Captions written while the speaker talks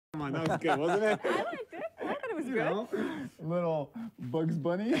Come on, that was good, wasn't it? I liked it. I thought it was You good. know, little Bugs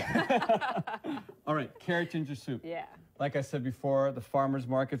Bunny. All right, carrot ginger soup. Yeah. Like I said before, the farmers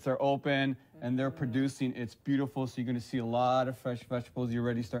markets are open and they're producing. It's beautiful, so you're going to see a lot of fresh vegetables. You're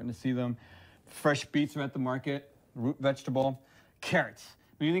already starting to see them. Fresh beets are at the market, root vegetable. Carrots.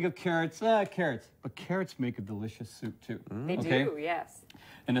 When you think of carrots, carrots. But carrots make a delicious soup too. They do, yes.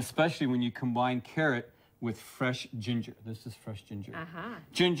 And especially when you combine carrot with fresh ginger. This is fresh ginger.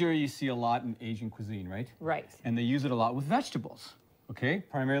 Ginger you see a lot in Asian cuisine, right? Right. And they use it a lot with vegetables. Okay,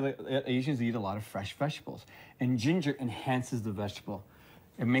 primarily Asians eat a lot of fresh vegetables. And ginger enhances the vegetable.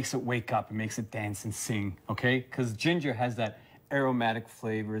 It makes it wake up, it makes it dance and sing, okay? Because ginger has that aromatic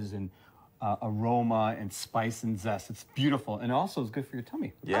flavors and aroma and spice and zest. It's beautiful, and also it's good for your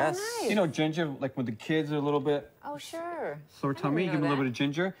tummy. Yes. Oh, nice. You know, ginger, like when the kids are a little bit Oh, sure. sore tummy, you give them a little that. bit of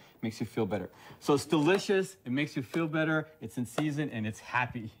ginger, makes you feel better. So it's delicious, it makes you feel better, it's in season, and it's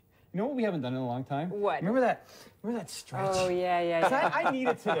happy. You know what we haven't done in a long time? What? Remember that stretch? Oh, yeah. I need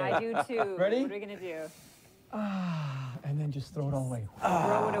it today. I do too. Ready? What are we going to do? And then just throw it all away.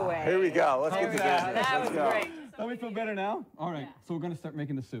 Throw it away. Here we go. Let's There get we the go. business. That Let's was go. great. Let me feel better now? All right, so we're gonna start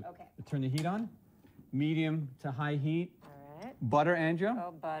making the soup. Okay. Turn the heat on, medium to high heat. All right. Butter, Andrea.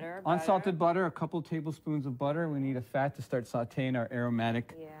 Oh, butter. Unsalted butter, a couple tablespoons of butter. We need a fat to start sauteing our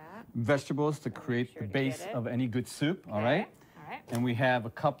aromatic Yeah. vegetables to create sure the to base get it. of any good soup, all Okay. right? All right. And we have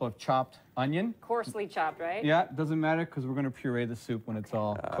a cup of chopped onion. Coarsely chopped, right? Yeah, doesn't matter because we're gonna puree the soup when it's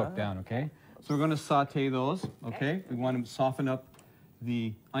all cooked down, okay? So we're gonna saute those, okay? We want to soften up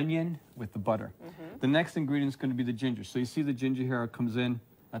the onion with the butter. The next ingredient is gonna be the ginger. So you see the ginger here comes in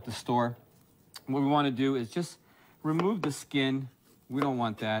at the store. What we wanna do is just remove the skin. We don't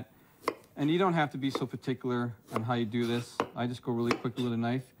want that. And you don't have to be so particular on how you do this. I just go really quickly with a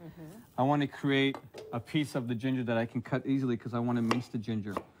knife. I wanna create a piece of the ginger that I can cut easily because I wanna mince the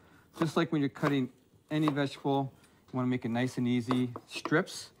ginger. Just like when you're cutting any vegetable, you wanna make it nice and easy.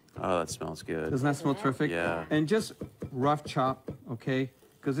 Strips. Oh, that smells good. Doesn't that smell terrific? Yeah. And just rough chop, okay?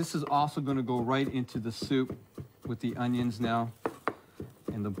 Because this is also going to go right into the soup with the onions now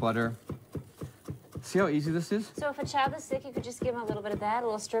and the butter. See how easy this is? So if a child is sick, you could just give him a little bit of that, a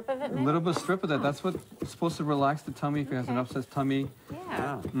little strip of it, A maybe? little bit of strip of that. That's what's supposed to relax the tummy if he has an Okay. upset tummy.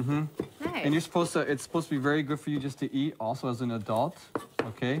 Yeah. Wow. Nice. And you're supposed to, it's supposed to be very good for you just to eat also as an adult,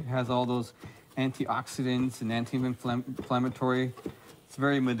 okay? It has all those antioxidants and anti-inflammatory. It's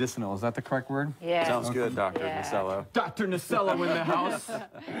very medicinal. Is that the correct word? Yeah. Sounds good, Dr. Yeah. Nasello. Dr. Nasello in the house.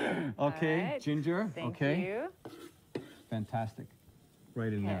 Okay, right. ginger. Thank okay. you. Fantastic.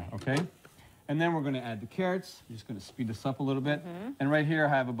 Right in there, okay? And then we're going to add the carrots. I'm just going to speed this up a little bit. And right here I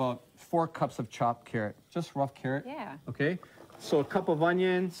have about 4 cups of chopped carrot, just rough carrot. Yeah. Okay? So a cup of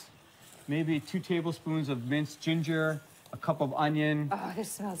onions, maybe 2 tablespoons of minced ginger, a cup of onion. Oh,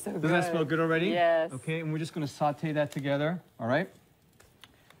 this smells so good. Doesn't that smell good already? Yes. Okay, and we're just going to saute that together, all right?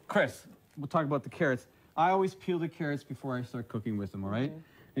 Chris, we'll talk about the carrots. I always peel the carrots before I start cooking with them, all right? And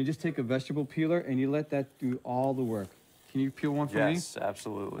you just take a vegetable peeler and you let that do all the work. Can you peel one for me? Yes,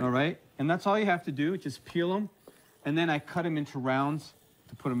 absolutely. All right, and that's all you have to do, just peel them, and then I cut them into rounds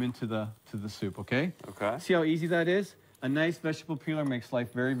to put them into the soup, okay? Okay. See how easy that is? A nice vegetable peeler makes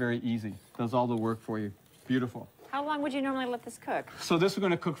life very, very easy. Does all the work for you. Beautiful. How long would you normally let this cook? So this we're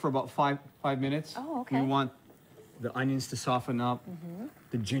gonna cook for about five minutes. Oh, okay. We want the onions to soften up,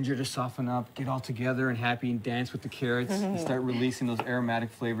 the ginger to soften up, get all together and happy and dance with the carrots and start releasing those aromatic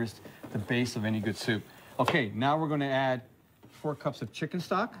flavors, the base of any good soup. Okay, now we're gonna add 4 cups of chicken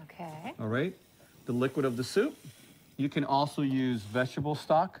stock, Okay. all right? The liquid of the soup. You can also use vegetable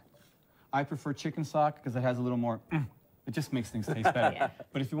stock. I prefer chicken stock because it has a little more, it just makes things taste better. Yeah.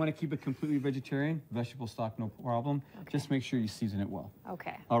 But if you wanna keep it completely vegetarian, vegetable stock, no problem. Just make sure you season it well.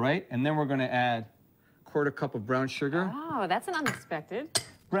 Okay. All right, and then we're gonna add 1/4 cup of brown sugar. Oh, that's an unexpected.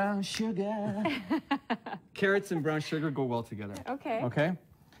 Brown sugar. Carrots and brown sugar go well together. Okay. Okay?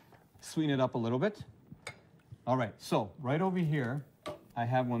 Sweeten it up a little bit. All right, so right over here, I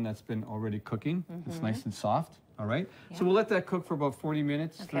have one that's been already cooking. It's nice and soft, all right? So we'll let that cook for about 40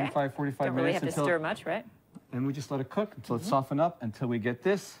 minutes, Okay. 35, 45 Don't really minutes. have to stir much, right? And we just let it cook until it soften up until we get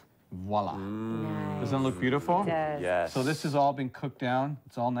this. Voila. Doesn't it look beautiful? It does. Yes. So this has all been cooked down.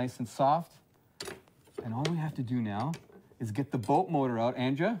 It's all nice and soft. And all we have to do now is get the boat motor out.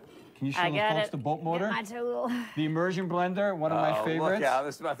 Andrea, can you show I the got folks it. the boat motor? My tool. The immersion blender, one of my Oh, favorites. look out,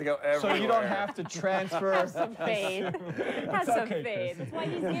 this is about to go everywhere. So you don't have to transfer. Some faith. Have some okay, faith. That's why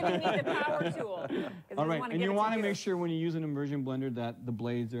he's giving me the power tool. 'cause he All doesn't right, wanna and give you it want to you. make sure when you use an immersion blender that the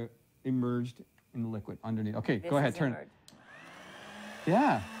blades are immersed in the liquid underneath. Okay, This go ahead, is turn. inward.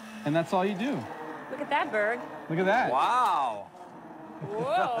 Yeah, and that's all you do. Look at that bird. Look at that. Wow.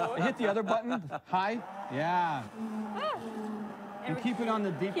 Whoa. Hit the other button. High. Yeah. And keep it on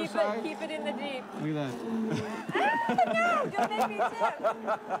the deeper side. Keep it in the deep. Look at No, don't make me tip.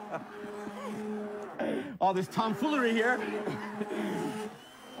 that. All this tomfoolery here.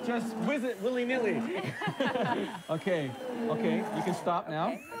 Just whiz it willy-nilly. Okay, you can stop now.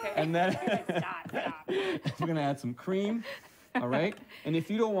 Okay. And then Stop. we're gonna add some cream. All right. And if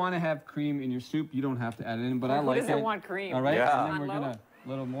you don't want to have cream in your soup, you don't have to add it in. But I Who like it. doesn't want cream? All right. Yeah. And then we're On low? gonna a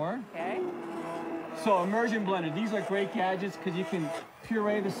little more. Okay. So immersion blender. These are great gadgets because you can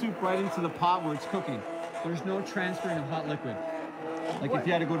puree the soup right into the pot where it's cooking. There's no transferring of hot liquid. Like if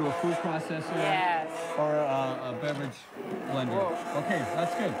you had to go to a food processor Yes. or a beverage blender. Whoa. Okay,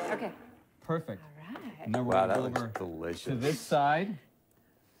 that's good. Okay. Perfect. All right. And then we're Wow, gonna that go looks over delicious. to this side.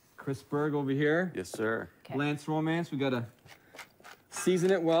 Chris Berg over here. Yes, sir. Okay. Lance Romance. We gotta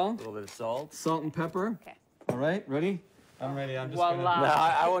season it well. A little bit of salt. Salt and pepper. Okay. All right, ready? I'm ready. I'm just Voila. No, gonna.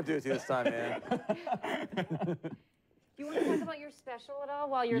 I won't do it to you this time, man. Do you want to talk about your special at all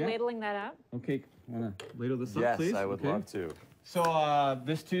while you're Yeah. ladling that out? Okay, wanna ladle this up, Yes, please? I would Okay. love to. So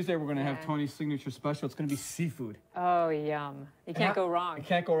this Tuesday we're gonna have Yeah. Tony's signature special. It's gonna be seafood. Oh, yum. You can't go You wrong.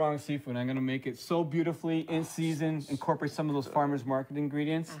 can't go wrong with seafood. I'm gonna make it so beautifully in season. Incorporate some of those farmers market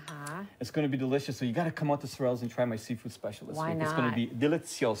ingredients. Uh-huh. It's gonna be delicious. So you gotta come out to Sorrel's and try my seafood special this Why week. It's gonna not? be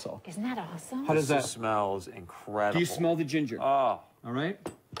delicioso. Isn't that awesome? How does This that? smells incredible. Do you smell the ginger? Oh, All right.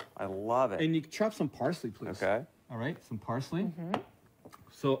 I love it. And you chop some parsley, please. Okay. All right, some parsley. Mm-hmm.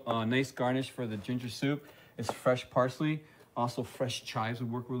 So nice garnish for the ginger soup. It's fresh parsley. Also, fresh chives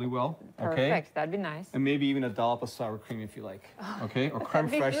would work really well. Okay. Perfect. That'd be nice. And maybe even a dollop of sour cream if you like. Okay. Or creme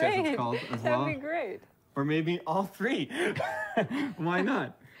That'd be fraiche, as great. it's called as well. That'd be great. Or maybe all three. Why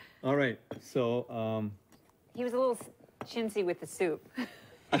not? All right. So He was a little chintzy with the soup.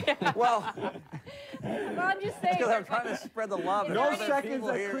 Well, Well, I'm just saying. because I'm trying to spread the love. There's no other seconds people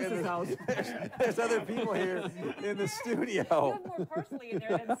at here in Chris's the- house. There's other people here in the You studio. have more parsley in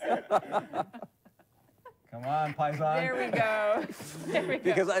there than soup. Come on, Paisan. There we go. There we go.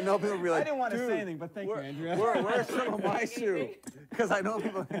 Because I know people will be like, I didn't want to "Dude, say anything, but thank you, Andrea. Where's some of my soup? Because I know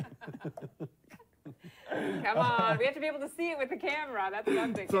people. Come on. We have to be able to see it with the camera. That's what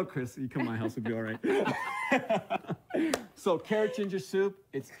I'm thinking. So, Chris, you come to my house, it'll be all right. So, carrot ginger soup.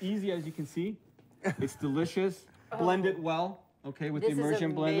 It's easy, as you can see. It's delicious. Blend it well, okay, with This the is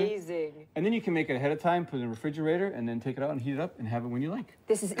immersion blender. amazing. And then you can make it ahead of time, put it in the refrigerator, and then take it out and heat it up and have it when you like.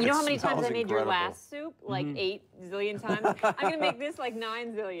 This is. You know how many times smells I made your incredible. last soup? Like 8 zillion times. I'm gonna make this like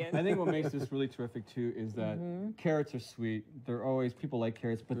 9 zillion. I think what makes this really terrific too is that carrots are sweet. They're always, people like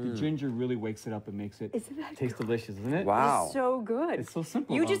carrots, but the ginger really wakes it up and makes it Isn't that taste delicious, isn't it? Wow. It's so good. It's so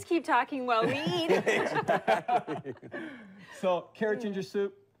simple. You though. just keep talking while we eat. So carrot ginger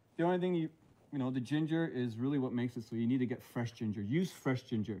soup, the only thing you know, the ginger is really what makes it, so you need to get fresh ginger. Use fresh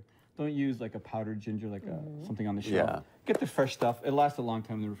ginger. Don't use like a powdered ginger, like something on the shelf. Yeah. Get the fresh stuff. It lasts a long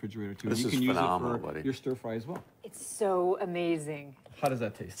time in the refrigerator too. This you is can use phenomenal, it for buddy. your stir fry as well. It's so amazing. How does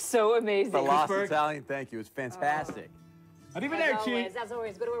that taste? So amazing. The Lost Pittsburgh. Italian, thank you. It's fantastic. Arrivederci. As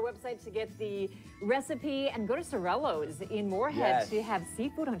always, go to our website to get the recipe and go to Sorello's in Moorhead Yes. to have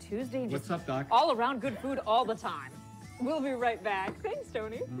seafood on Tuesday and What's just up, Doc? all around good food all the time. We'll be right back. Thanks,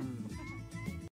 Tony.